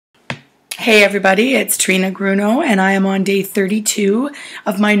Hey everybody, it's Trina Gruno and I am on day 32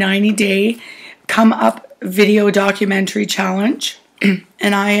 of my 90-day Come Up video documentary challenge.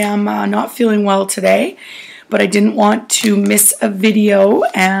 And I am not feeling well today, but I didn't want to miss a video,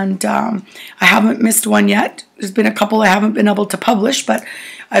 and I haven't missed one yet. There's been a couple I haven't been able to publish, but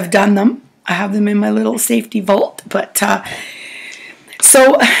I've done them. I have them in my little safety vault. But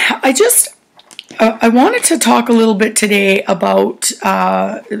so I wanted to talk a little bit today about,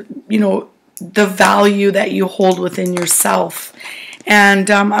 the value that you hold within yourself. And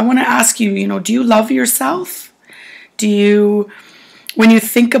I want to ask you, do you love yourself? When you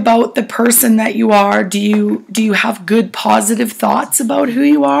think about the person that you are, do you have good positive thoughts about who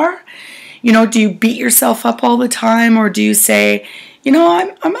you are? Do you beat yourself up all the time, or do you say,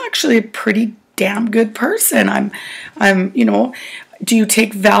 I'm actually a pretty damn good person. Do you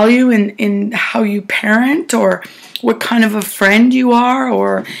take value in how you parent, or what kind of a friend you are,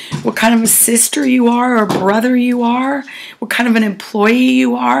 or what kind of a sister you are, or brother you are, what kind of an employee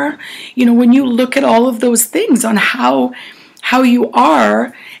you are? When you look at all of those things on how you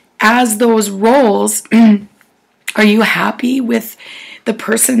are as those roles, are you happy with the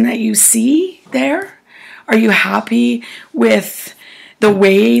person that you see there? Are you happy with the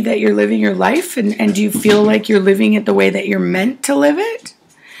way that you're living your life? And do you feel like you're living it the way that you're meant to live it?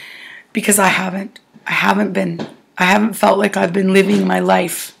 Because I haven't felt like I've been living my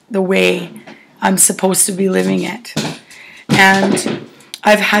life the way I'm supposed to be living it. And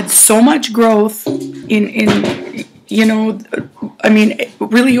I've had so much growth really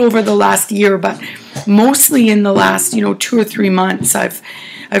over the last year, but mostly in the last, 2 or 3 months, I've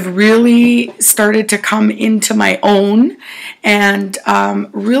really started to come into my own and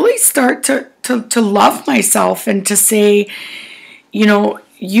really start to love myself, and to say,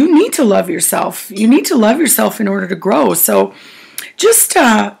 you need to love yourself. You need to love yourself in order to grow. So just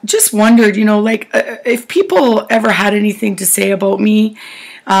wondered, if people ever had anything to say about me.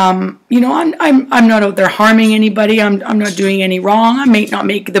 I'm not out there harming anybody. I'm not doing any wrong. I may not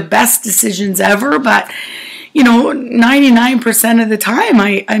make the best decisions ever, but 99% of the time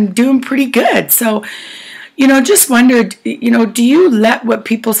I'm doing pretty good. So, just wondered, do you let what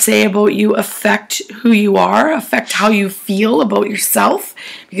people say about you affect who you are, affect how you feel about yourself?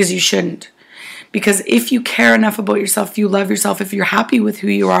 Because you shouldn't. Because if you care enough about yourself, if you love yourself, if you're happy with who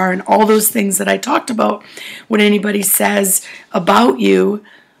you are and all those things that I talked about, what anybody says about you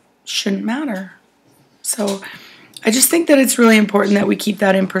shouldn't matter. So I just think that it's really important that we keep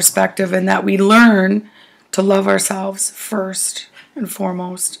that in perspective, and that we learn to love ourselves first and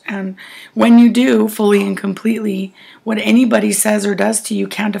foremost. And when you do fully and completely, what anybody says or does to you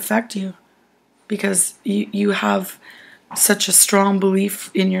can't affect you, because you have such a strong belief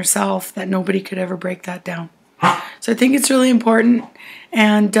in yourself that nobody could ever break that down. So I think it's really important.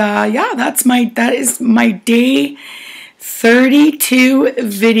 And that is my day 32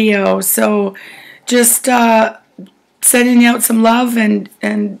 video. So just sending out some love,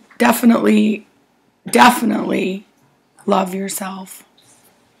 and definitely love yourself.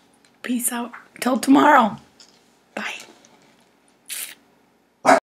 Peace out. Till tomorrow.